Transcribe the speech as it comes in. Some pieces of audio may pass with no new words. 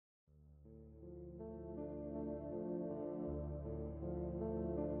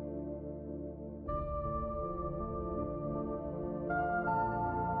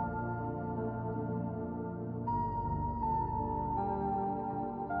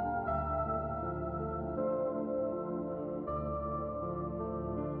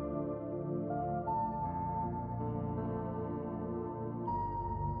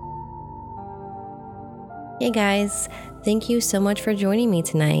Hey guys, thank you so much for joining me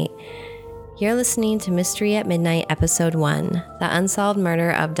tonight. You're listening to Mystery at Midnight Episode 1, The Unsolved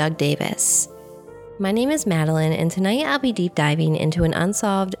Murder of Doug Davis. My name is Madeline, and tonight I'll be deep diving into an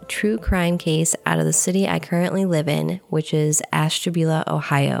unsolved true crime case out of the city I currently live in, which is Ashtabula,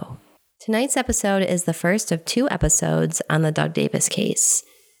 Ohio. Tonight's episode is the first of 2 episodes on the Doug Davis case.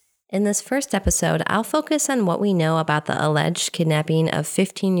 In this first episode, I'll focus on what we know about the alleged kidnapping of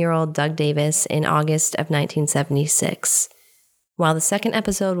 15-year-old Doug Davis in August of 1976, while the second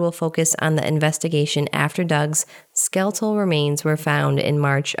episode will focus on the investigation after Doug's skeletal remains were found in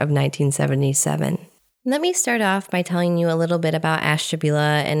March of 1977. Let me start off by telling you a little bit about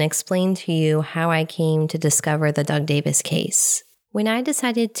Ashtabula and explain to you how I came to discover the Doug Davis case. When I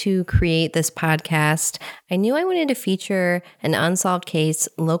decided to create this podcast, I knew I wanted to feature an unsolved case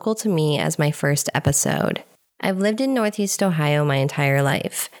local to me as my first episode. I've lived in Northeast Ohio my entire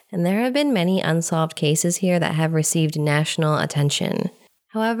life, and there have been many unsolved cases here that have received national attention.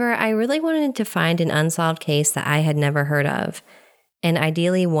 However, I really wanted to find an unsolved case that I had never heard of, and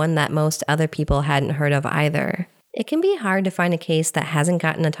ideally one that most other people hadn't heard of either. It can be hard to find a case that hasn't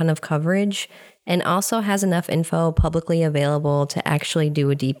gotten a ton of coverage and also has enough info publicly available to actually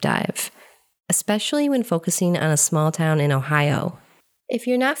do a deep dive, especially when focusing on a small town in Ohio. If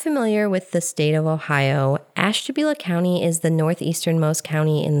you're not familiar with the state of Ohio, Ashtabula County is the northeasternmost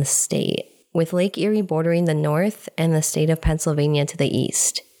county in the state, with Lake Erie bordering the north and the state of Pennsylvania to the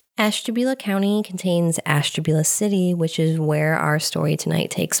east. Ashtabula County contains Ashtabula City, which is where our story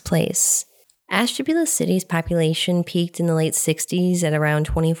tonight takes place. Ashtabula City's population peaked in the late 60s at around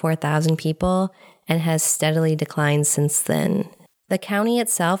 24,000 people and has steadily declined since then. The county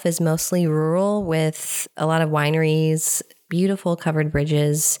itself is mostly rural with a lot of wineries, beautiful covered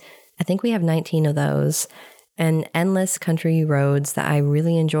bridges. I think we have 19 of those, and endless country roads that I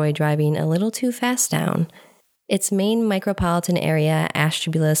really enjoy driving a little too fast down. Its main micropolitan area,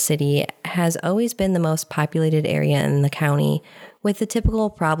 Ashtabula City, has always been the most populated area in the county, with the typical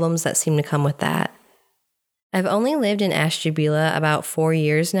problems that seem to come with that. I've only lived in Ashtabula about 4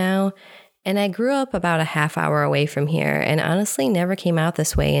 years now, and I grew up about a half hour away from here and honestly never came out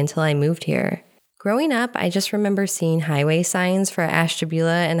this way until I moved here. Growing up, I just remember seeing highway signs for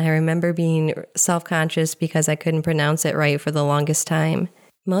Ashtabula, and I remember being self-conscious because I couldn't pronounce it right for the longest time.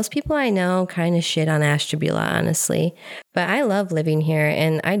 Most people I know kind of shit on Ashtabula, honestly, but I love living here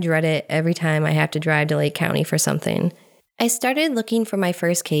and I dread it every time I have to drive to Lake County for something. I started looking for my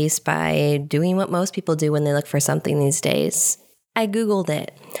first case by doing what most people do when they look for something these days. I Googled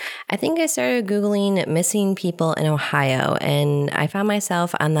it. I think I started Googling missing people in Ohio, and I found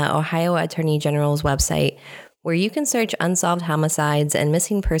myself on the Ohio Attorney General's website, where you can search unsolved homicides and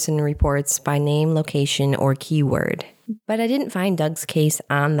missing person reports by name, location, or keyword. But I didn't find Doug's case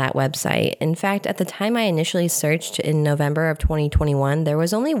on that website. In fact, at the time I initially searched in November of 2021, there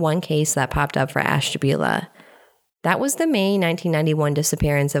was only one case that popped up for Ashtabula. That was the May 1991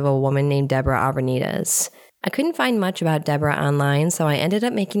 disappearance of a woman named Deborah Avenidas. I couldn't find much about Deborah online, so I ended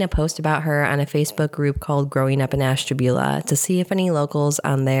up making a post about her on a Facebook group called Growing Up in Ashtabula to see if any locals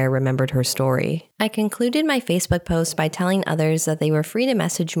on there remembered her story. I concluded my Facebook post by telling others that they were free to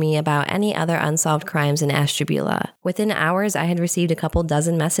message me about any other unsolved crimes in Ashtabula. Within hours, I had received a couple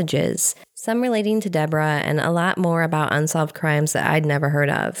dozen messages, some relating to Deborah and a lot more about unsolved crimes that I'd never heard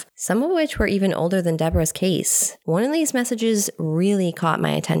of, some of which were even older than Deborah's case. One of these messages really caught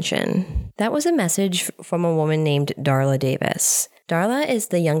my attention. That was a message from a woman named Darla Davis. Darla is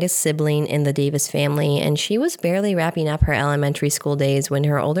the youngest sibling in the Davis family, and she was barely wrapping up her elementary school days when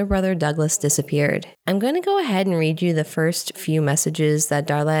her older brother Douglas disappeared. I'm going to go ahead and read you the first few messages that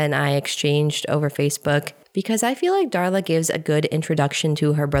Darla and I exchanged over Facebook, because I feel like Darla gives a good introduction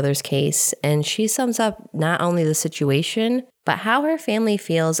to her brother's case, and she sums up not only the situation, but how her family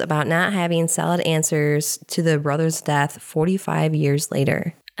feels about not having solid answers to the brother's death 45 years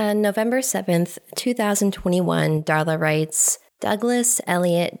later. On November 7th, 2021, Darla writes, Douglas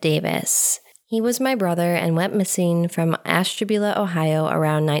Elliott Davis. He was my brother and went missing from Ashtabula, Ohio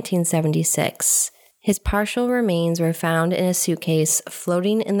around 1976. His partial remains were found in a suitcase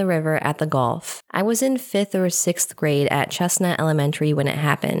floating in the river at the Gulf. I was in 5th or 6th grade at Chestnut Elementary when it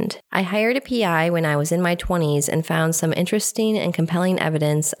happened. I hired a PI when I was in my 20s and found some interesting and compelling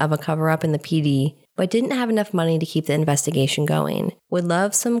evidence of a cover-up in the PD, but didn't have enough money to keep the investigation going. Would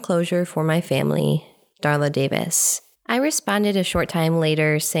love some closure for my family. Darla Davis. I responded a short time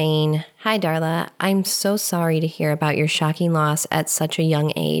later saying, Hi Darla, I'm so sorry to hear about your shocking loss at such a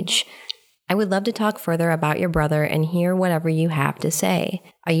young age. I would love to talk further about your brother and hear whatever you have to say.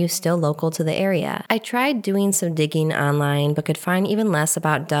 Are you still local to the area? I tried doing some digging online, but could find even less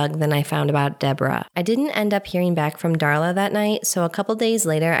about Doug than I found about Deborah. I didn't end up hearing back from Darla that night, so a couple days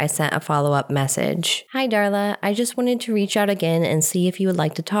later I sent a follow-up message. Hi Darla, I just wanted to reach out again and see if you would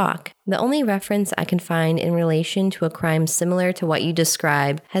like to talk. The only reference I can find in relation to a crime similar to what you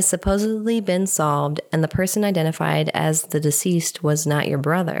describe has supposedly been solved, and the person identified as the deceased was not your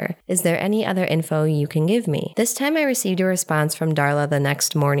brother. Is there any other info you can give me? This time I received a response from Darla the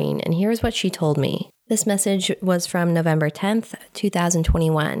next morning, and here's what she told me. This message was from November 10th,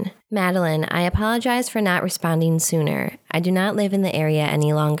 2021. Madeline, I apologize for not responding sooner. I do not live in the area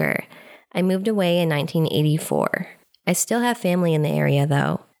any longer. I moved away in 1984. I still have family in the area,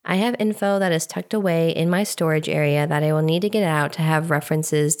 though. I have info that is tucked away in my storage area that I will need to get out to have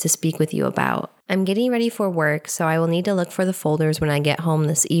references to speak with you about. I'm getting ready for work, so I will need to look for the folders when I get home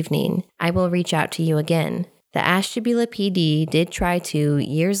this evening. I will reach out to you again. The Ashtabula PD did try to,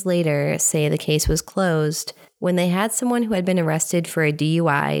 years later, say the case was closed when they had someone who had been arrested for a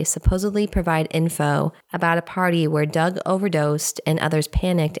DUI supposedly provide info about a party where Doug overdosed and others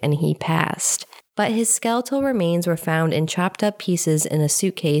panicked and he passed. But his skeletal remains were found in chopped up pieces in a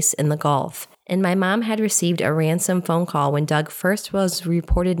suitcase in the Gulf, and my mom had received a ransom phone call when Doug first was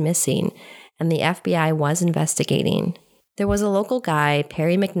reported missing, and the FBI was investigating. There was a local guy,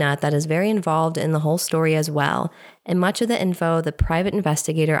 Perry McNutt, that is very involved in the whole story as well, and much of the info the private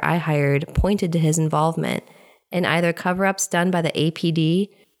investigator I hired pointed to his involvement in either cover-ups done by the APD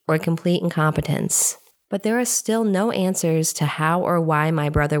or complete incompetence. But there are still no answers to how or why my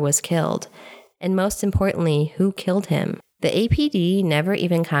brother was killed, and most importantly, who killed him. The APD never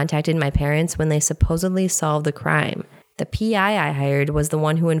even contacted my parents when they supposedly solved the crime. The PI I hired was the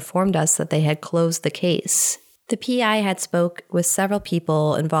one who informed us that they had closed the case. The PI had spoke with several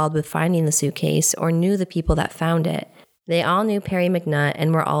people involved with finding the suitcase or knew the people that found it. They all knew Perry McNutt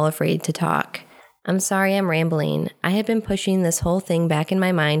and were all afraid to talk. I'm sorry I'm rambling. I had been pushing this whole thing back in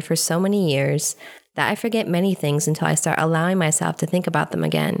my mind for so many years that I forget many things until I start allowing myself to think about them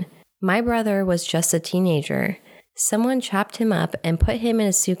again. My brother was just a teenager. Someone chopped him up and put him in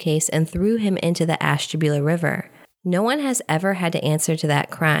a suitcase and threw him into the Ashtabula River. No one has ever had to answer to that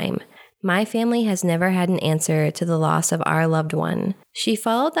crime. My family has never had an answer to the loss of our loved one. She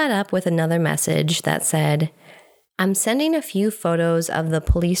followed that up with another message that said, I'm sending a few photos of the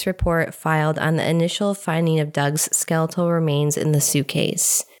police report filed on the initial finding of Doug's skeletal remains in the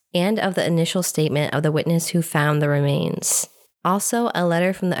suitcase, and of the initial statement of the witness who found the remains. Also, a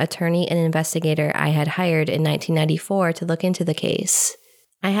letter from the attorney and investigator I had hired in 1994 to look into the case.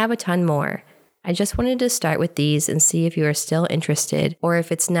 I have a ton more. I just wanted to start with these and see if you are still interested or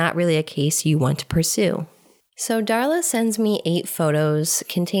if it's not really a case you want to pursue. So Darla sends me 8 photos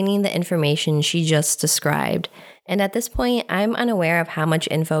containing the information she just described, and at this point I'm unaware of how much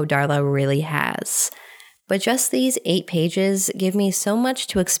info Darla really has. But just these 8 pages give me so much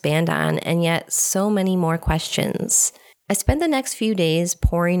to expand on and yet so many more questions. I spent the next few days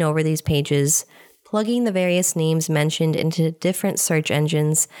poring over these pages, plugging the various names mentioned into different search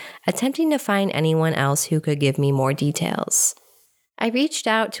engines, attempting to find anyone else who could give me more details. I reached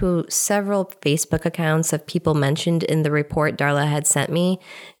out to several Facebook accounts of people mentioned in the report Darla had sent me,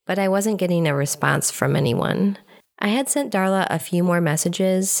 but I wasn't getting a response from anyone. I had sent Darla a few more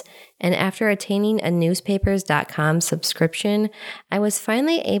messages, and after attaining a newspapers.com subscription, I was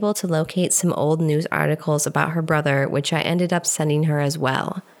finally able to locate some old news articles about her brother, which I ended up sending her as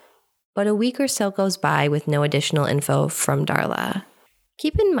well. But a week or so goes by with no additional info from Darla.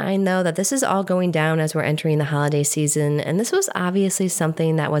 Keep in mind, though, that this is all going down as we're entering the holiday season, and this was obviously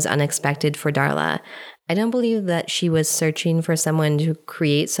something that was unexpected for Darla. I don't believe that she was searching for someone to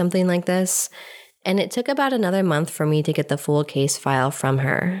create something like this, and it took about another month for me to get the full case file from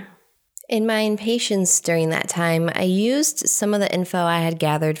her. In my impatience during that time, I used some of the info I had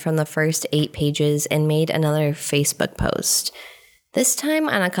gathered from the first 8 pages and made another Facebook post, this time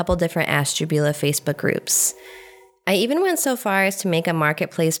on a couple different Ashtabula Facebook groups. I even went so far as to make a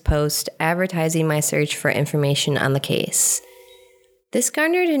marketplace post advertising my search for information on the case. This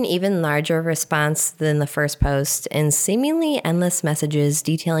garnered an even larger response than the first post, and seemingly endless messages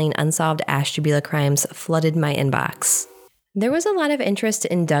detailing unsolved Ashtabula crimes flooded my inbox. There was a lot of interest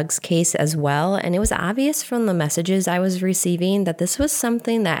in Doug's case as well, and it was obvious from the messages I was receiving that this was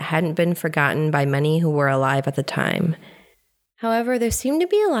something that hadn't been forgotten by many who were alive at the time. However, there seemed to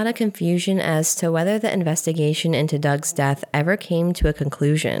be a lot of confusion as to whether the investigation into Doug's death ever came to a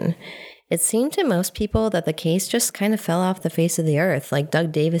conclusion. It seemed to most people that the case just kind of fell off the face of the earth, like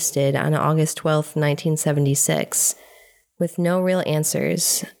Doug Davis did on August 12, 1976, with no real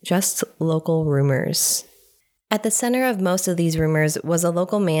answers, just local rumors. At the center of most of these rumors was a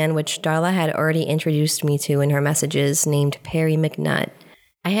local man which Darla had already introduced me to in her messages named Perry McNutt.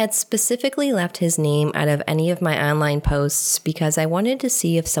 I had specifically left his name out of any of my online posts because I wanted to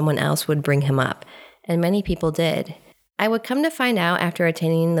see if someone else would bring him up, and many people did. I would come to find out after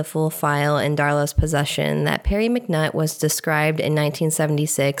attaining the full file in Darla's possession that Perry McNutt was described in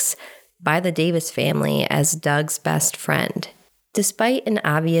 1976 by the Davis family as Doug's best friend. Despite an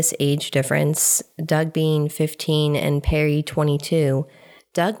obvious age difference, Doug being 15 and Perry 22,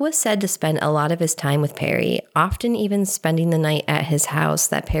 Doug was said to spend a lot of his time with Perry, often even spending the night at his house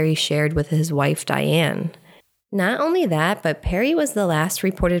that Perry shared with his wife Diane. Not only that, but Perry was the last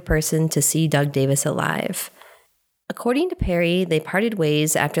reported person to see Doug Davis alive. According to Perry, they parted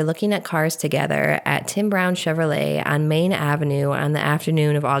ways after looking at cars together at Tim Brown Chevrolet on Main Avenue on the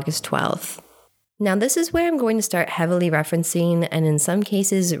afternoon of August 12th. Now, this is where I'm going to start heavily referencing and in some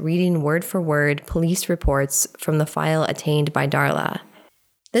cases reading word for word police reports from the file attained by Darla.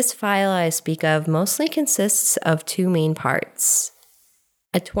 This file I speak of mostly consists of two main parts.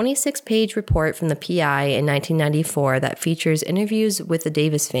 A 26-page report from the PI in 1994 that features interviews with the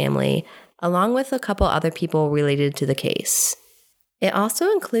Davis family, along with a couple other people related to the case. It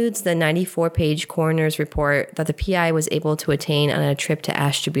also includes the 94-page coroner's report that the PI was able to attain on a trip to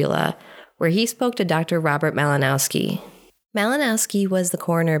Ashtabula, where he spoke to Dr. Robert Malinowski. Malinowski was the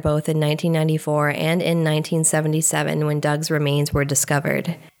coroner both in 1994 and in 1977 when Doug's remains were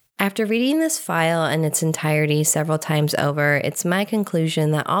discovered. After reading this file in its entirety several times over, it's my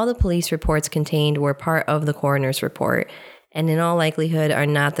conclusion that all the police reports contained were part of the coroner's report, and in all likelihood are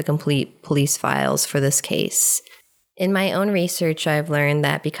not the complete police files for this case. In my own research, I've learned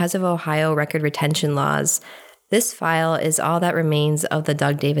that because of Ohio record retention laws, this file is all that remains of the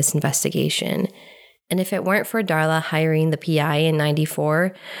Doug Davis investigation. And if it weren't for Darla hiring the PI in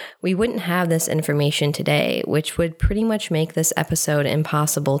 94, we wouldn't have this information today, which would pretty much make this episode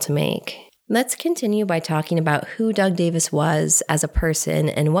impossible to make. Let's continue by talking about who Doug Davis was as a person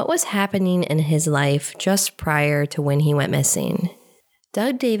and what was happening in his life just prior to when he went missing.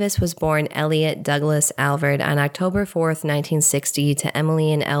 Doug Davis was born Elliot Douglas Alvord on October 4th, 1960 to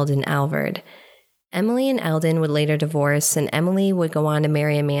Emily and Eldon Alvord. Emily and Eldon would later divorce, and Emily would go on to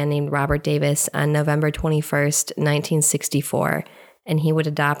marry a man named Robert Davis on November 21st, 1964, and he would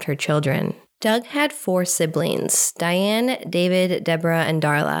adopt her children. Doug had 4 siblings, Diane, David, Deborah, and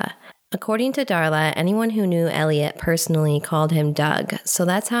Darla. According to Darla, anyone who knew Elliot personally called him Doug, so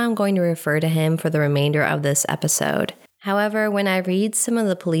that's how I'm going to refer to him for the remainder of this episode. However, when I read some of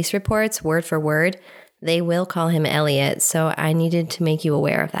the police reports word for word, they will call him Elliot, so I needed to make you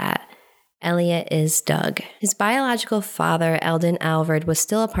aware of that. Elliot is Doug. His biological father, Eldon Alvord, was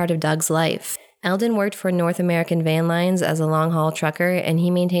still a part of Doug's life. Eldon worked for North American Van Lines as a long-haul trucker, and he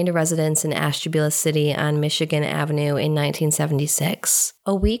maintained a residence in Ashtabula City on Michigan Avenue in 1976.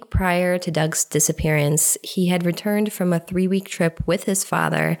 A week prior to Doug's disappearance, he had returned from a 3-week trip with his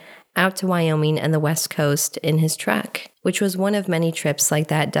father out to Wyoming and the West Coast in his truck, which was one of many trips like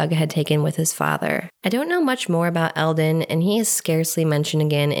that Doug had taken with his father. I don't know much more about Eldon, and he is scarcely mentioned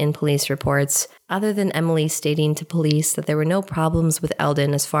again in police reports, other than Emily stating to police that there were no problems with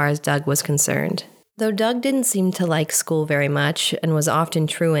Eldon as far as Doug was concerned. Though Doug didn't seem to like school very much and was often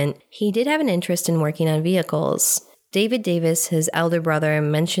truant, he did have an interest in working on vehicles. David Davis, his elder brother,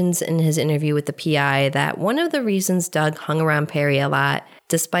 mentions in his interview with the PI that one of the reasons Doug hung around Perry a lot,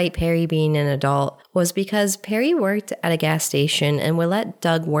 despite Perry being an adult, was because Perry worked at a gas station and would let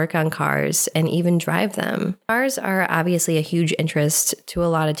Doug work on cars and even drive them. Cars are obviously a huge interest to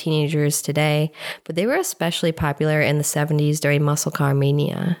a lot of teenagers today, but they were especially popular in the 70s during muscle car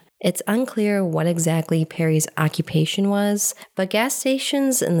mania. It's unclear what exactly Perry's occupation was, but gas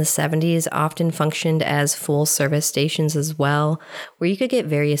stations in the 70s often functioned as full service stations as well, where you could get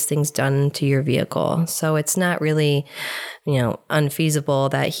various things done to your vehicle. So it's not really, unfeasible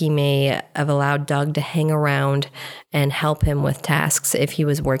that he may have allowed Doug to hang around and help him with tasks if he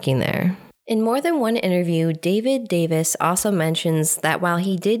was working there. In more than one interview, David Davis also mentions that while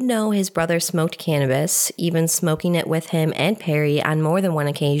he did know his brother smoked cannabis, even smoking it with him and Perry on more than one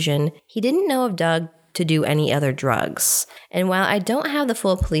occasion, he didn't know of Doug to do any other drugs. And while I don't have the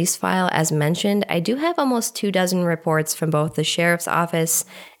full police file as mentioned, I do have almost 24 reports from both the sheriff's office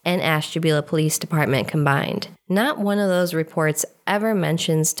and Ashtabula Police Department combined. Not one of those reports ever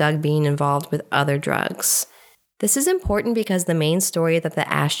mentions Doug being involved with other drugs. This is important because the main story that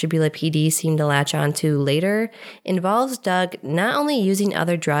the Ashtabula PD seemed to latch onto later involves Doug not only using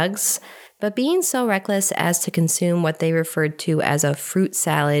other drugs, but being so reckless as to consume what they referred to as a fruit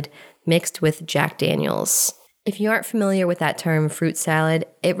salad mixed with Jack Daniels. If you aren't familiar with that term, fruit salad,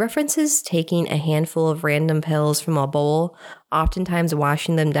 it references taking a handful of random pills from a bowl, oftentimes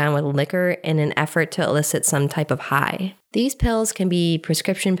washing them down with liquor in an effort to elicit some type of high. These pills can be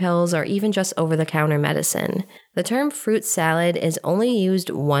prescription pills or even just over-the-counter medicine. The term fruit salad is only used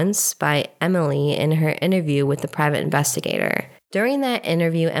once by Emily in her interview with the private investigator. During that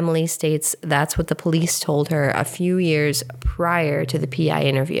interview, Emily states that's what the police told her a few years prior to the PI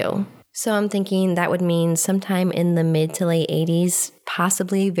interview. So I'm thinking that would mean sometime in the mid to late 80s,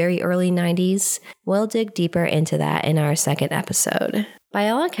 possibly very early 90s. We'll dig deeper into that in our second episode. By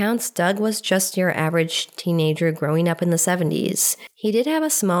all accounts, Doug was just your average teenager growing up in the 70s. He did have a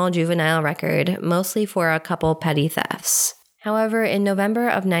small juvenile record, mostly for a couple petty thefts. However, in November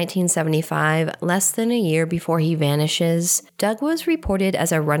of 1975, less than a year before he vanishes, Doug was reported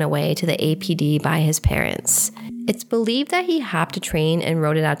as a runaway to the APD by his parents. It's believed that he hopped a train and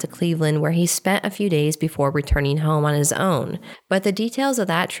rode it out to Cleveland, where he spent a few days before returning home on his own. But the details of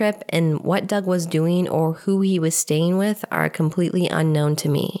that trip and what Doug was doing or who he was staying with are completely unknown to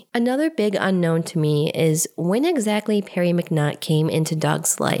me. Another big unknown to me is when exactly Perry McNutt came into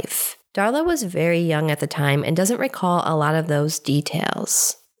Doug's life. Darla was very young at the time and doesn't recall a lot of those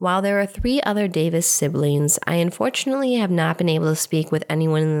details. While there are 3 other Davis siblings, I unfortunately have not been able to speak with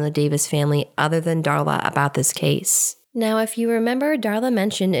anyone in the Davis family other than Darla about this case. Now, if you remember, Darla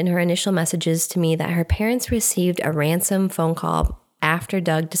mentioned in her initial messages to me that her parents received a ransom phone call after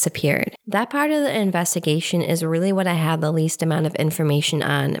Doug disappeared. That part of the investigation is really what I have the least amount of information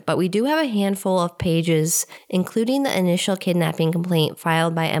on, but we do have a handful of pages, including the initial kidnapping complaint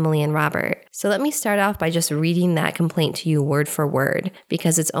filed by Emily and Robert. So let me start off by just reading that complaint to you word for word,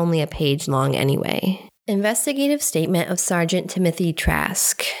 because it's only a page long anyway. Investigative Statement of Sergeant Timothy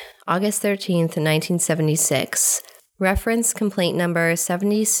Trask, August 13th, 1976. Reference complaint number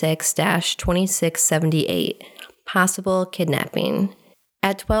 76-2678. Possible kidnapping.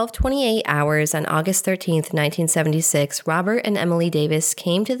 At 12:28 hours on August 13th, 1976, Robert and Emily Davis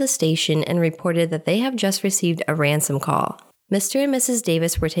came to the station and reported that they have just received a ransom call. Mr. and Mrs.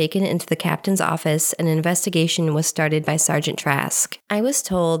 Davis were taken into the captain's office and an investigation was started by Sergeant Trask. I was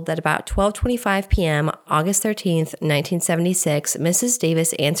told that about 12:25 p.m., August 13th, 1976, Mrs.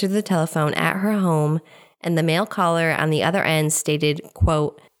 Davis answered the telephone at her home and the male caller on the other end stated,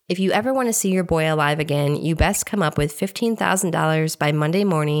 quote, "If you ever want to see your boy alive again, you best come up with $15,000 by Monday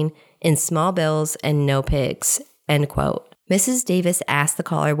morning in small bills and no pigs," end quote. Mrs. Davis asked the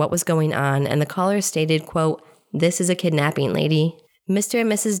caller what was going on, and the caller stated, quote, "This is a kidnapping, lady." Mr. and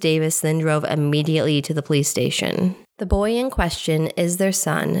Mrs. Davis then drove immediately to the police station. The boy in question is their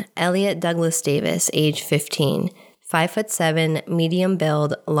son, Elliot Douglas Davis, age 15, 5'7", medium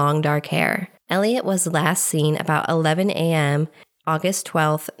build, long dark hair. Elliot was last seen about 11 a.m., August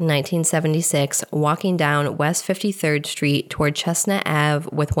 12, 1976, walking down West 53rd Street toward Chestnut Ave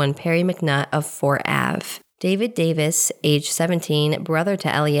with one Perry McNutt of Fort Ave. David Davis, age 17, brother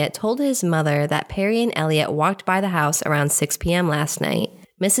to Elliot, told his mother that Perry and Elliot walked by the house around 6 p.m. last night.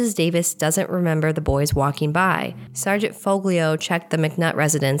 Mrs. Davis doesn't remember the boys walking by. Sergeant Foglio checked the McNutt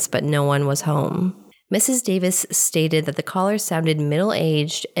residence, but no one was home. Mrs. Davis stated that the caller sounded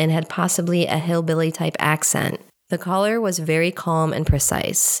middle-aged and had possibly a hillbilly-type accent. The caller was very calm and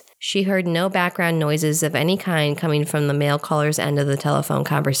precise. She heard no background noises of any kind coming from the male caller's end of the telephone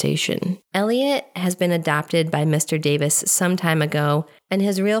conversation. Elliot has been adopted by Mr. Davis some time ago, and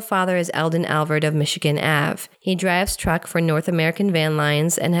his real father is Eldon Alvord of Michigan Ave. He drives truck for North American Van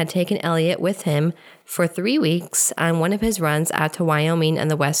Lines and had taken Elliot with him for 3 weeks on one of his runs out to Wyoming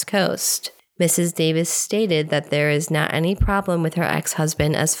and the West Coast. Mrs. Davis stated that there is not any problem with her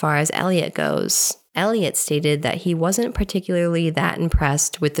ex-husband as far as Elliot goes. Elliot stated that he wasn't particularly that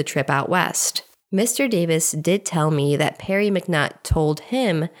impressed with the trip out west. Mr. Davis did tell me that Perry McNutt told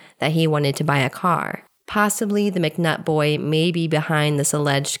him that he wanted to buy a car. Possibly the McNutt boy may be behind this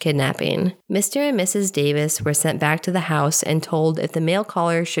alleged kidnapping. Mr. and Mrs. Davis were sent back to the house and told if the male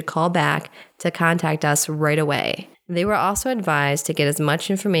caller should call back to contact us right away. They were also advised to get as much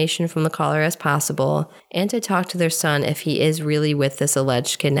information from the caller as possible and to talk to their son if he is really with this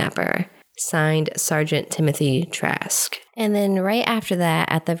alleged kidnapper. Signed, Sergeant Timothy Trask. And then right after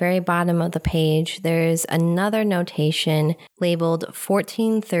that, at the very bottom of the page, there's another notation labeled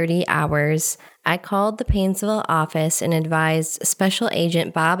 14:30 hours. I called the Painesville office and advised Special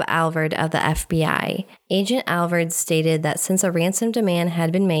Agent Bob Alvord of the FBI. Agent Alvord stated that since a ransom demand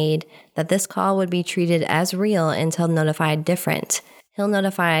had been made, that this call would be treated as real until notified different. He'll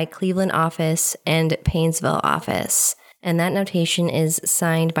notify Cleveland office and Painesville office. And that notation is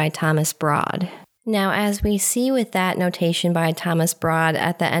signed by Thomas Broad. Now, as we see with that notation by Thomas Broad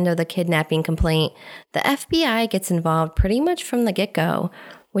at the end of the kidnapping complaint, the FBI gets involved pretty much from the get-go,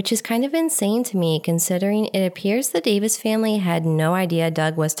 which is kind of insane to me considering it appears the Davis family had no idea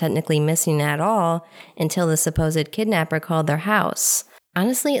Doug was technically missing at all until the supposed kidnapper called their house.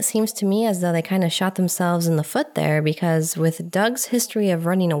 Honestly, it seems to me as though they kind of shot themselves in the foot there because with Doug's history of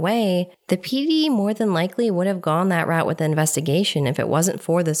running away, the PD more than likely would have gone that route with the investigation if it wasn't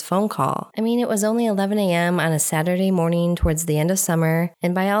for this phone call. I mean, it was only 11 a.m. on a Saturday morning towards the end of summer,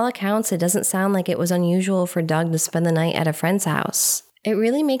 and by all accounts, it doesn't sound like it was unusual for Doug to spend the night at a friend's house. It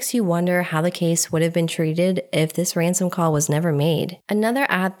really makes you wonder how the case would have been treated if this ransom call was never made. Another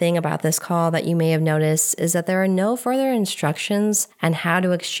odd thing about this call that you may have noticed is that there are no further instructions on how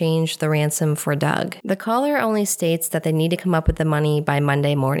to exchange the ransom for Doug. The caller only states that they need to come up with the money by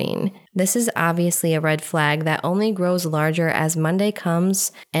Monday morning. This is obviously a red flag that only grows larger as Monday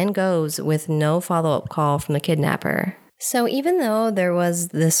comes and goes with no follow-up call from the kidnapper. So even though there was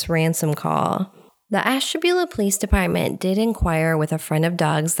this ransom call, the Ashtabula Police Department did inquire with a friend of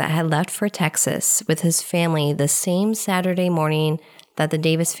Doug's that had left for Texas with his family the same Saturday morning that the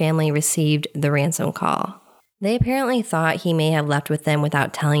Davis family received the ransom call. They apparently thought he may have left with them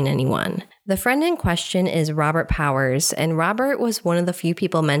without telling anyone. The friend in question is Robert Powers, and Robert was one of the few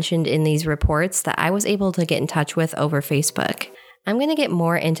people mentioned in these reports that I was able to get in touch with over Facebook. I'm going to get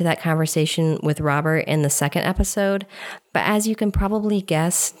more into that conversation with Robert in the second episode, but as you can probably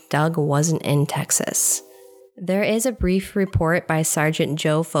guess, Doug wasn't in Texas. There is a brief report by Sergeant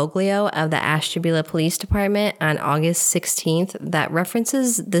Joe Foglio of the Ashtabula Police Department on August 16th that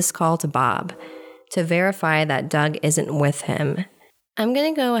references this call to Bob to verify that Doug isn't with him. I'm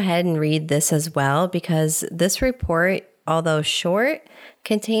going to go ahead and read this as well because this report, although short,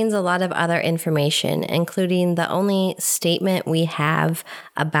 contains a lot of other information, including the only statement we have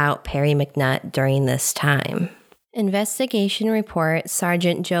about Perry McNutt during this time. Investigation report,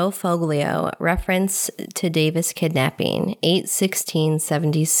 Sergeant Joe Foglio, reference to Davis kidnapping,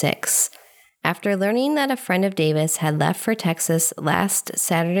 8/16/76. After learning that a friend of Davis had left for Texas last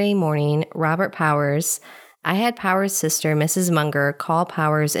Saturday morning, Robert Powers, I had Powers' sister, Mrs. Munger, call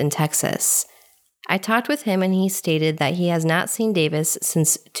Powers in Texas. I talked with him and he stated that he has not seen Davis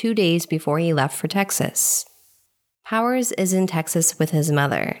since 2 days before he left for Texas. Powers is in Texas with his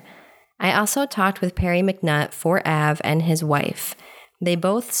mother. I also talked with Perry McNutt, Fort Ave, and his wife. They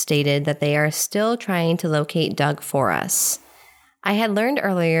both stated that they are still trying to locate Doug for us. I had learned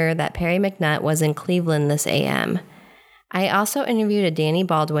earlier that Perry McNutt was in Cleveland this AM. I also interviewed a Danny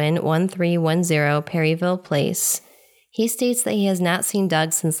Baldwin, 1310 Perryville Place. He states that he has not seen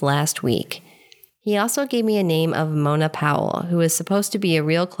Doug since last week. He also gave me a name of Mona Powell, who is supposed to be a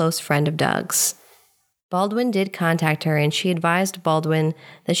real close friend of Doug's. Baldwin did contact her and she advised Baldwin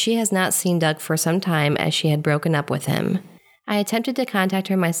that she has not seen Doug for some time as she had broken up with him. I attempted to contact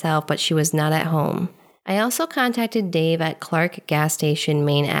her myself, but she was not at home. I also contacted Dave at Clark Gas Station,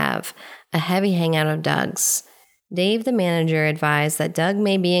 Main Ave, a heavy hangout of Doug's. Dave, the manager, advised that Doug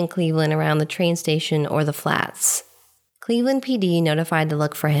may be in Cleveland around the train station or the flats. Cleveland PD notified to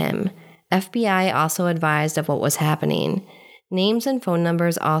look for him. FBI also advised of what was happening. Names and phone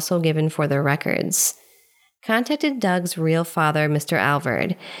numbers also given for their records. Contacted Doug's real father, Mr.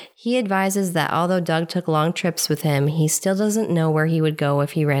 Alvord. He advises that although Doug took long trips with him, he still doesn't know where he would go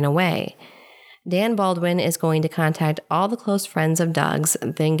if he ran away. Dan Baldwin is going to contact all the close friends of Doug's,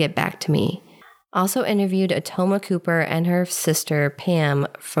 then get back to me. Also interviewed Atoma Cooper and her sister, Pam,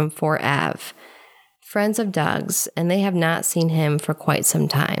 from Fort Ave. Friends of Doug's, and they have not seen him for quite some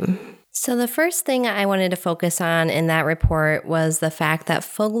time. So the first thing I wanted to focus on in that report was the fact that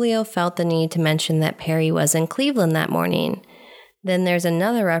Foglio felt the need to mention that Perry was in Cleveland that morning. Then there's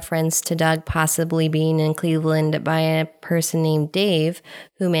another reference to Doug possibly being in Cleveland by a person named Dave,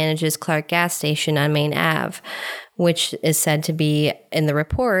 who manages Clark Gas Station on Main Ave, which is said to be, in the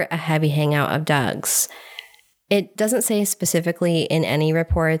report, a heavy hangout of Doug's. It doesn't say specifically in any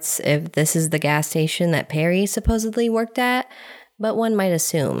reports if this is the gas station that Perry supposedly worked at, but one might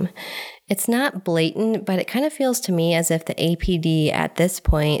assume. It's not blatant, but it kind of feels to me as if the APD at this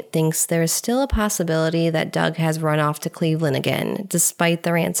point thinks there is still a possibility that Doug has run off to Cleveland again, despite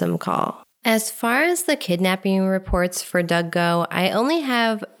the ransom call. As far as the kidnapping reports for Doug go, I only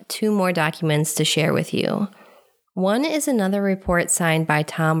have 2 more documents to share with you. One is another report signed by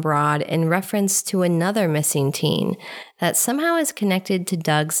Tom Broad in reference to another missing teen that somehow is connected to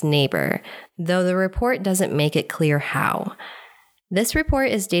Doug's neighbor, though the report doesn't make it clear how. This report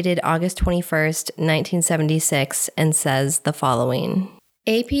is dated August 21st, 1976, and says the following.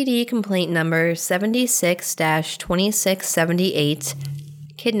 APD complaint number 76-2678,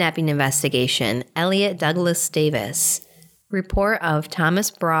 Kidnapping investigation, Elliot Douglas Davis. Report of Thomas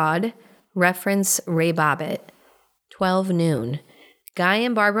Broad, reference Ray Bobbitt. 12 noon. Guy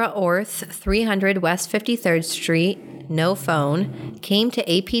and Barbara Orth, 300 West 53rd Street, no phone, came to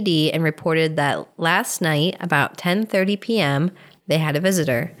APD and reported that last night, about 10:30 p.m., they had a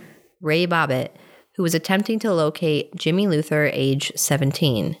visitor, Ray Bobbitt, who was attempting to locate Jimmy Luther, age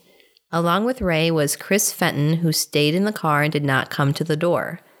 17. Along with Ray was Chris Fenton, who stayed in the car and did not come to the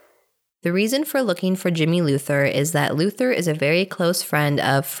door. The reason for looking for Jimmy Luther is that Luther is a very close friend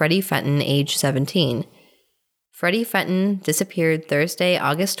of Freddie Fenton, age 17. Freddie Fenton disappeared Thursday,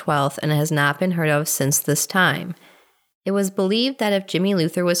 August 12th, and has not been heard of since this time. It was believed that if Jimmy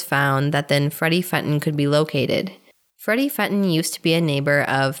Luther was found, that then Freddie Fenton could be located. Freddie Fenton used to be a neighbor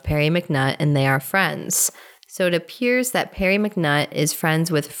of Perry McNutt, and they are friends. So it appears that Perry McNutt is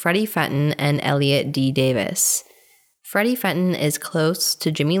friends with Freddie Fenton and Elliot D. Davis. Freddie Fenton is close to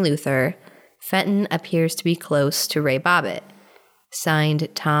Jimmy Luther. Fenton appears to be close to Ray Bobbitt. Signed,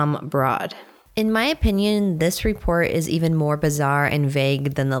 Tom Broad. In my opinion, this report is even more bizarre and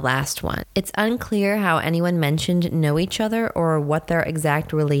vague than the last one. It's unclear how anyone mentioned know each other or what their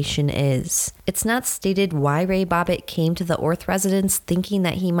exact relation is. It's not stated why Ray Bobbitt came to the Orth residence thinking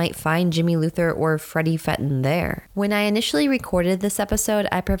that he might find Jimmy Luther or Freddie Fenton there. When I initially recorded this episode,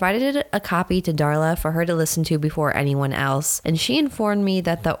 I provided a copy to Darla for her to listen to before anyone else, and she informed me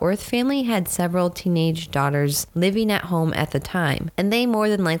that the Orth family had several teenage daughters living at home at the time, and they more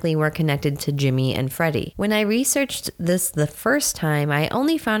than likely were connected to Jimmy and Freddie. When I researched this the first time, I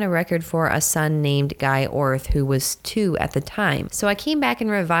only found a record for a son named Guy Orth, who was 2 at the time. So I came back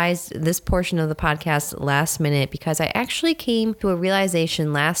and revised this portion of the podcast last minute because I actually came to a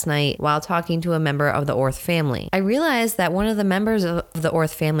realization last night while talking to a member of the Orth family. I realized that one of the members of the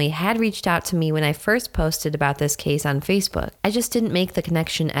Orth family had reached out to me when I first posted about this case on Facebook. I just didn't make the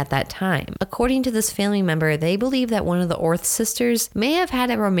connection at that time. According to this family member, they believe that one of the Orth sisters may have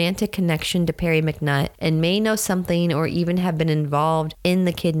had a romantic connection to Perry McNutt and may know something or even have been involved in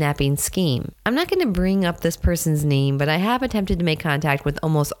the kidnapping scheme. I'm not going to bring up this person's name, but I have attempted to make contact with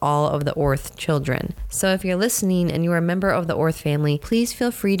almost all of the Orth children. So if you're listening and you're a member of the Orth family, please feel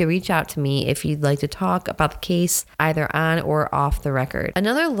free to reach out to me if you'd like to talk about the case either on or off the record.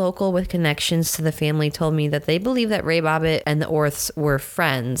 Another local with connections to the family told me that they believe that Ray Bobbitt and the Orths were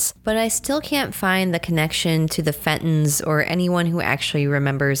friends, but I still can't find the connection to the Fentons or anyone who actually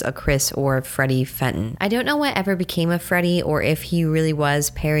remembers a Chris or Freddie Fenton. I don't know what ever became of Freddie or if he really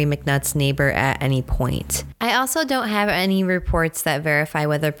was Perry McNutt's neighbor at any point. I also don't have any reports that verify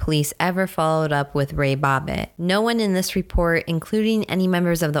whether police ever followed up with Ray Bobbitt. No one in this report, including any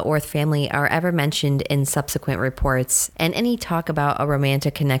members of the Orth family, are ever mentioned in subsequent reports, and any talk about a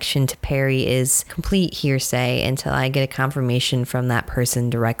romantic connection to Perry is complete hearsay until I get a confirmation from that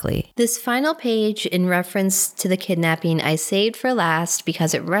person directly. This final page in reference to the kidnapping I saved for last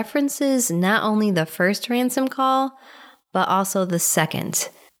because it references not only the first ransom call, but also the second.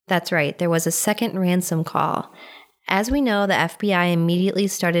 That's right, there was a second ransom call. As we know, the FBI immediately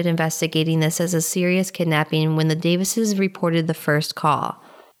started investigating this as a serious kidnapping when the Davises reported the first call.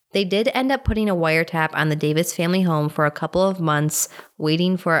 They did end up putting a wiretap on the Davis family home for a couple of months,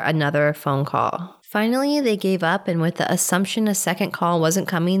 waiting for another phone call. Finally, they gave up, and with the assumption a second call wasn't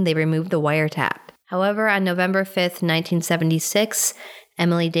coming, they removed the wiretap. However, on November 5th, 1976,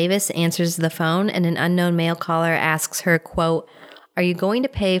 Emily Davis answers the phone, and an unknown male caller asks her, quote, "Are you going to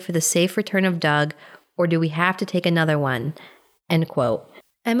pay for the safe return of Doug, or do we have to take another one?" End quote.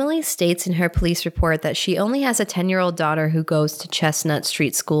 Emily states in her police report that she only has a 10-year-old daughter who goes to Chestnut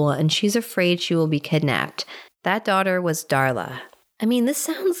Street School, and she's afraid she will be kidnapped. That daughter was Darla. I mean, this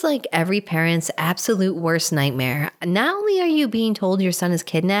sounds like every parent's absolute worst nightmare. Not only are you being told your son is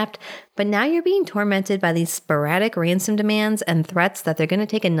kidnapped, but now you're being tormented by these sporadic ransom demands and threats that they're going to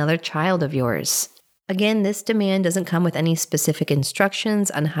take another child of yours. Again, this demand doesn't come with any specific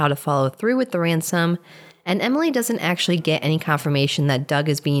instructions on how to follow through with the ransom, and Emily doesn't actually get any confirmation that Doug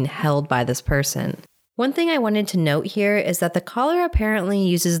is being held by this person. One thing I wanted to note here is that the caller apparently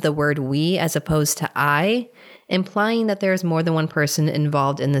uses the word we as opposed to I, implying that there is more than one person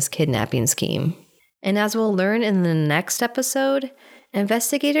involved in this kidnapping scheme. And as we'll learn in the next episode,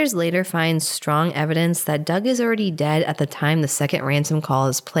 investigators later find strong evidence that Doug is already dead at the time the second ransom call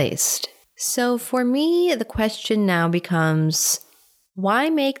is placed. So for me, the question now becomes, why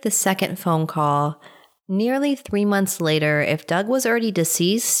make the second phone call nearly 3 months later if Doug was already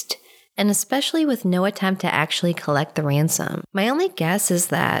deceased, and especially with no attempt to actually collect the ransom? My only guess is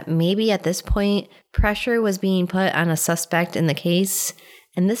that maybe at this point, pressure was being put on a suspect in the case,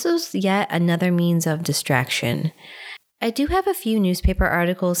 and this was yet another means of distraction. I do have a few newspaper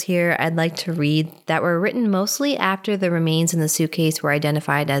articles here I'd like to read that were written mostly after the remains in the suitcase were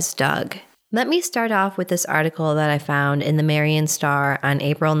identified as Doug. Let me start off with this article that I found in the Marion Star on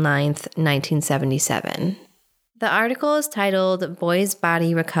April 9th, 1977. The article is titled, "Boy's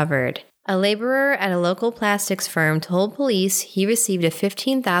Body Recovered." A laborer at a local plastics firm told police he received a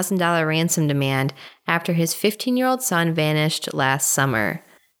 $15,000 ransom demand after his 15-year-old son vanished last summer.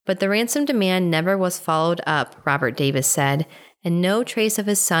 But the ransom demand never was followed up, Robert Davis said, and no trace of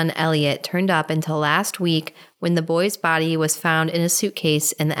his son Elliot turned up until last week when the boy's body was found in a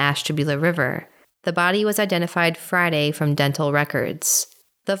suitcase in the Ashtabula River. The body was identified Friday from dental records.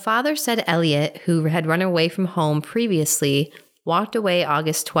 The father said Elliot, who had run away from home previously, walked away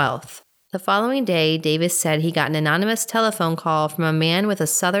August 12th. The following day, Davis said he got an anonymous telephone call from a man with a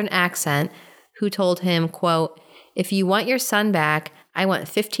southern accent who told him, quote, "If you want your son back, I want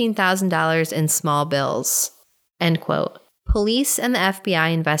 $15,000 in small bills," end quote. Police and the FBI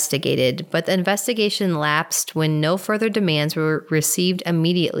investigated, but the investigation lapsed when no further demands were received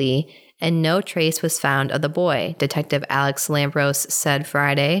immediately and no trace was found of the boy, Detective Alex Lambros said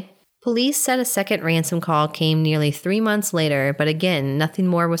Friday. Police said a second ransom call came nearly 3 months later, but again, nothing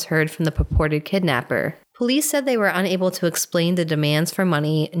more was heard from the purported kidnapper. Police said they were unable to explain the demands for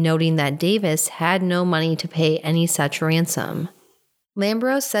money, noting that Davis had no money to pay any such ransom.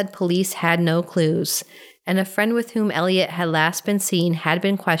 Lambros said police had no clues, and a friend with whom Elliot had last been seen had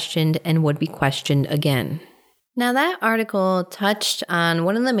been questioned and would be questioned again. Now that article touched on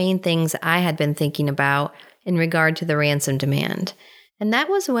one of the main things I had been thinking about in regard to the ransom demand, and that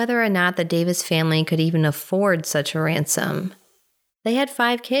was whether or not the Davis family could even afford such a ransom. They had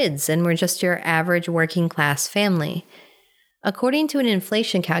 5 kids and were just your average working class family. According to an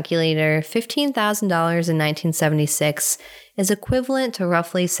inflation calculator, $15,000 in 1976 is equivalent to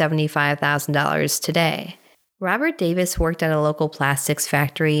roughly $75,000 today. Robert Davis worked at a local plastics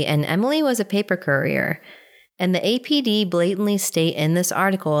factory and Emily was a paper courier. And the APD blatantly state in this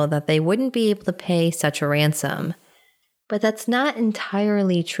article that they wouldn't be able to pay such a ransom. But that's not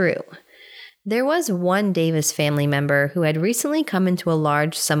entirely true. There was one Davis family member who had recently come into a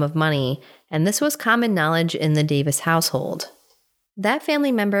large sum of money, and this was common knowledge in the Davis household. That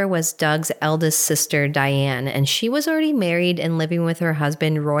family member was Doug's eldest sister, Diane, and she was already married and living with her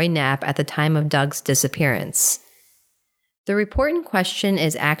husband, Roy Knapp, at the time of Doug's disappearance. The report in question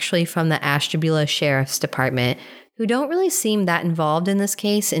is actually from the Ashtabula Sheriff's Department, who don't really seem that involved in this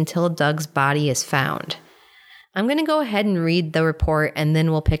case until Doug's body is found. I'm going to go ahead and read the report and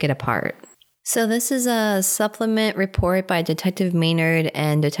then we'll pick it apart. So this is a supplement report by Detective Maynard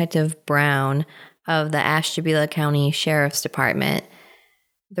and Detective Brown of the Ashtabula County Sheriff's Department.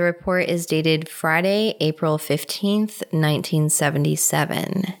 The report is dated Friday, April 15th,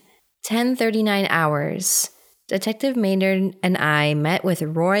 1977. 10:39 hours. Detective Maynard and I met with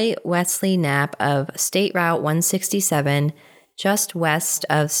Roy Wesley Knapp of State Route 167, just west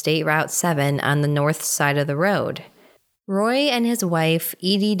of State Route 7 on the north side of the road. Roy and his wife,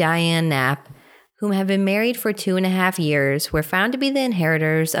 Edie Diane Knapp, whom have been married for 2.5 years, were found to be the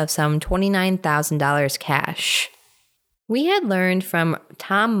inheritors of some $29,000 cash. We had learned from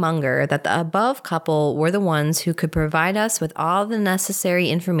Tom Munger that the above couple were the ones who could provide us with all the necessary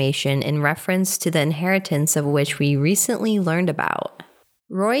information in reference to the inheritance of which we recently learned about.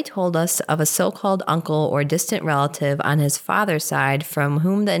 Roy told us of a so-called uncle or distant relative on his father's side from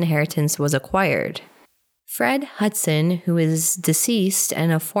whom the inheritance was acquired. Fred Hudson, who is deceased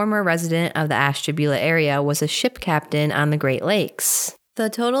and a former resident of the Ashtabula area, was a ship captain on the Great Lakes. The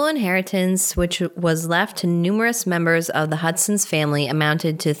total inheritance, which was left to numerous members of the Hudson's family,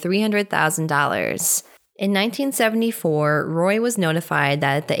 amounted to $300,000. In 1974, Roy was notified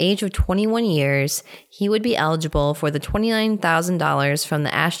that at the age of 21 years, he would be eligible for the $29,000 from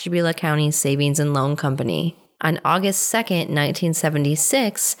the Ashtabula County Savings and Loan Company. On August 2nd,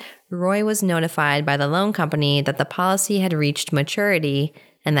 1976, Roy was notified by the loan company that the policy had reached maturity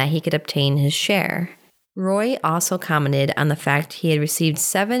and that he could obtain his share. Roy also commented on the fact he had received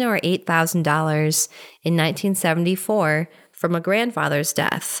 $7,000 or $8,000 in 1974 from a grandfather's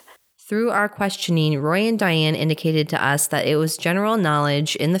death. Through our questioning, Roy and Diane indicated to us that it was general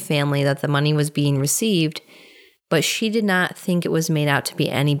knowledge in the family that the money was being received, but she did not think it was made out to be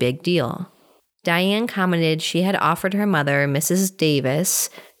any big deal. Diane commented she had offered her mother, Mrs. Davis,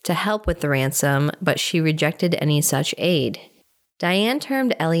 to help with the ransom, but she rejected any such aid. Diane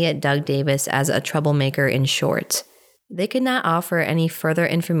termed Elliot Doug Davis as a troublemaker in short. They could not offer any further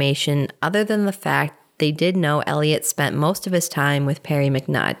information other than the fact they did know Elliot spent most of his time with Perry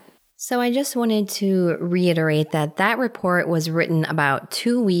McNutt. So I just wanted to reiterate that report was written about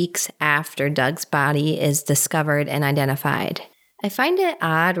 2 weeks after Doug's body is discovered and identified. I find it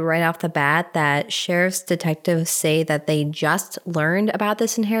odd right off the bat that sheriff's detectives say that they just learned about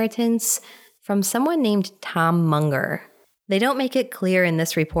this inheritance from someone named Tom Munger. They don't make it clear in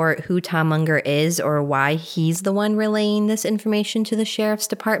this report who Tom Munger is or why he's the one relaying this information to the sheriff's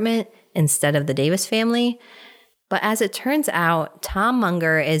department instead of the Davis family. But as it turns out, Tom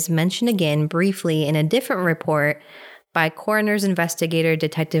Munger is mentioned again briefly in a different report by coroner's investigator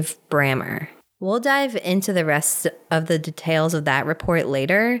Detective Brammer. We'll dive into the rest of the details of that report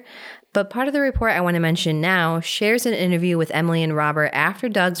later, but part of the report I want to mention now shares an interview with Emily and Robert after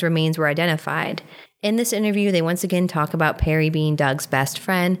Doug's remains were identified. In this interview, they once again talk about Perry being Doug's best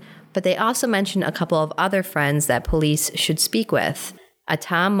friend, but they also mention a couple of other friends that police should speak with. A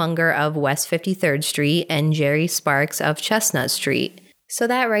Tom Munger of West 53rd Street and Jerry Sparks of Chestnut Street. So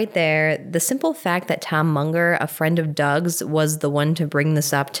that right there, the simple fact that Tom Munger, a friend of Doug's, was the one to bring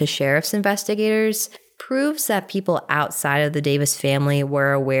this up to sheriff's investigators proves that people outside of the Davis family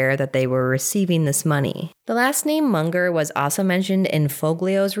were aware that they were receiving this money. The last name Munger was also mentioned in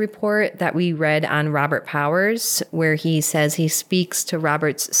Foglio's report that we read on Robert Powers, where he says he speaks to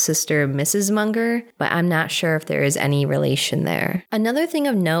Robert's sister, Mrs. Munger, but I'm not sure if there is any relation there. Another thing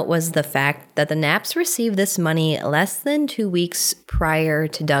of note was the fact that the Knapps received this money less than 2 weeks prior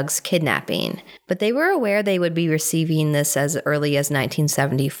to Doug's kidnapping, but they were aware they would be receiving this as early as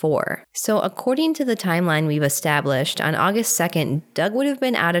 1974. So according to the timeline we've established, on August 2nd, Doug would have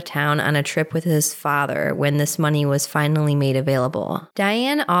been out of town on a trip with his father when this money was finally made available.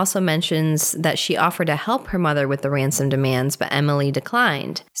 Diane also mentions that she offered to help her mother with the ransom demands, but Emily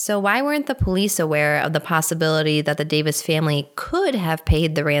declined. So why weren't the police aware of the possibility that the Davis family could have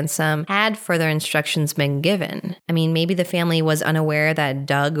paid the ransom had further instructions been given? I mean, maybe the family was unaware that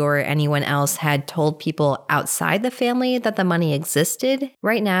Doug or anyone else had told people outside the family that the money existed.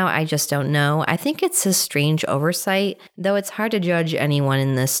 Right now, I just don't know. I think it's a strange oversight, though it's hard to judge anyone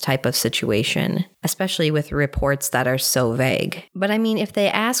in this type of situation, especially with reports that are so vague. But I mean, if they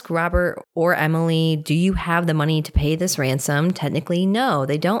ask Robert or Emily, do you have the money to pay this ransom? Technically, no,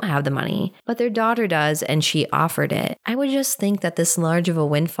 they don't have the money, but their daughter does, and she offered it. I would just think that this large of a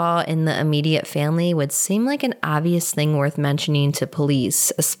windfall in the immediate family would seem like an obvious thing worth mentioning to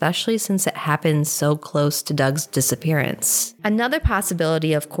police, especially since it happened so close to Doug's disappearance. Another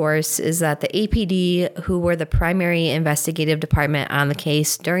possibility, of course, is that the APD, who were the primary investigative department on the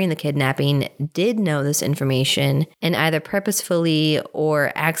case during the kidnapping, did know this information and either purposefully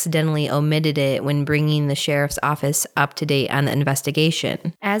or accidentally omitted it when bringing the sheriff's office up to date on the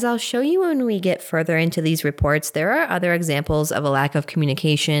investigation. As I'll show you when we get further into these reports, there are other examples of a lack of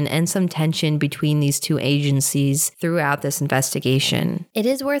communication and some tension between these two agencies throughout this investigation. It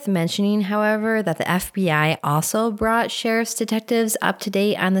is worth mentioning, however, that the FBI also brought sheriff's detectives up to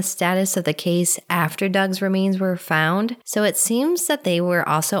date on the status of the case after Doug's remains were found, so it seems that they were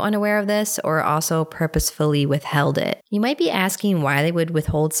also unaware of this or also purposefully withheld it. You might be asking why they would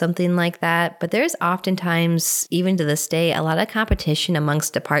withhold something like that, but there's oftentimes, even to this day, a lot of competition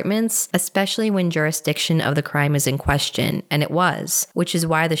amongst departments, especially when jurisdiction of the crime is in question, and it was, which is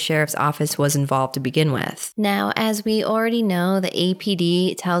why the sheriff's office was involved to begin with. Now, as we already know, the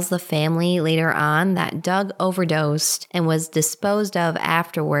APD tells the family later on that Doug overdosed and was disposed of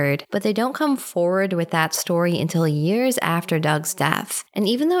afterward, but they don't come forward with that story until years after Doug's death. And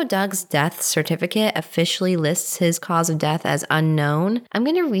even though Doug's death certificate officially lists his cause of death as unknown, I'm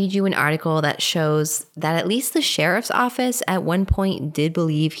going to read you an article that shows that at least the sheriff's office at one point did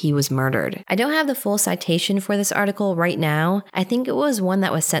believe he was murdered. I don't have the full citation for this article right now. I think it was one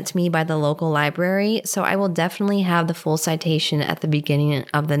that was sent to me by the local library, so I will definitely have the full citation at the beginning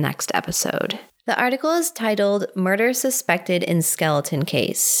of the next episode. The article is titled, Murder Suspected in Skeleton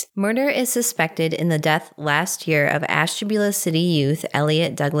Case. Murder is suspected in the death last year of Ashtabula City youth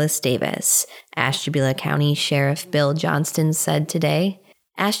Elliot Douglas Davis, Ashtabula County Sheriff Bill Johnston said today.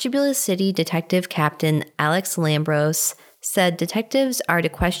 Ashtabula City Detective Captain Alex Lambros said detectives are to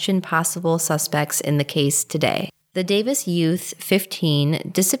question possible suspects in the case today. The Davis youth,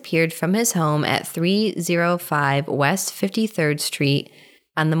 15, disappeared from his home at 305 West 53rd Street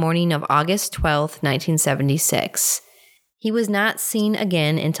on the morning of August 12, 1976. He was not seen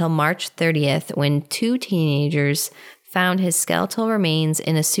again until March 30th when two teenagers found his skeletal remains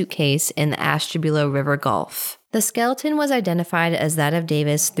in a suitcase in the Ashtabula River Gulf. The skeleton was identified as that of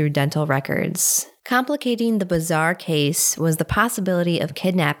Davis through dental records. Complicating the bizarre case was the possibility of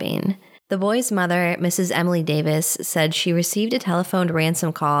kidnapping. The boy's mother, Mrs. Emily Davis, said she received a telephoned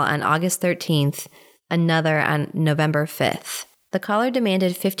ransom call on August 13th, another on November 5th. The caller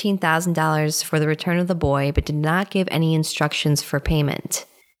demanded $15,000 for the return of the boy, but did not give any instructions for payment.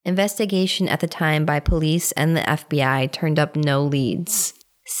 Investigation at the time by police and the FBI turned up no leads.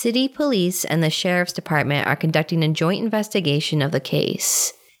 City police and the sheriff's department are conducting a joint investigation of the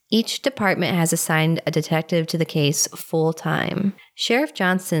case. Each department has assigned a detective to the case full-time. Sheriff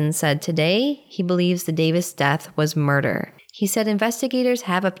Johnston said today he believes the Davis death was murder. He said investigators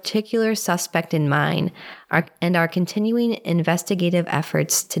have a particular suspect in mind and are continuing investigative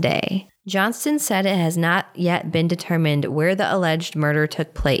efforts today. Johnston said it has not yet been determined where the alleged murder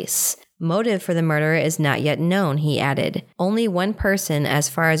took place. Motive for the murder is not yet known, he added. Only one person, as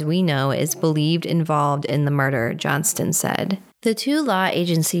far as we know, is believed involved in the murder, Johnston said. The two law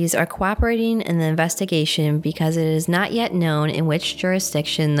agencies are cooperating in the investigation because it is not yet known in which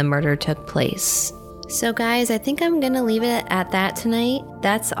jurisdiction the murder took place. So guys, I think I'm going to leave it at that tonight.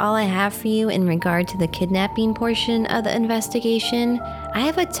 That's all I have for you in regard to the kidnapping portion of the investigation. I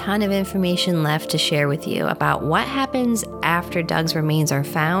have a ton of information left to share with you about what happens after Doug's remains are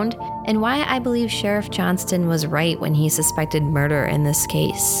found and why I believe Sheriff Johnston was right when he suspected murder in this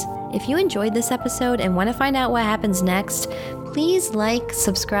case. If you enjoyed this episode and want to find out what happens next, please like,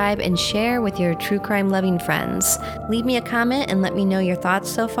 subscribe, and share with your true crime loving friends. Leave me a comment and let me know your thoughts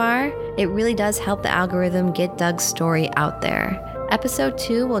so far. It really does help the algorithm get Doug's story out there. Episode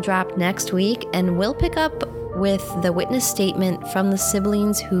 2 will drop next week, and we'll pick up with the witness statement from the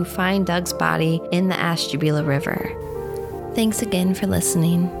siblings who find Doug's body in the Ashtabula River. Thanks again for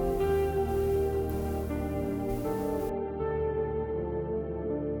listening.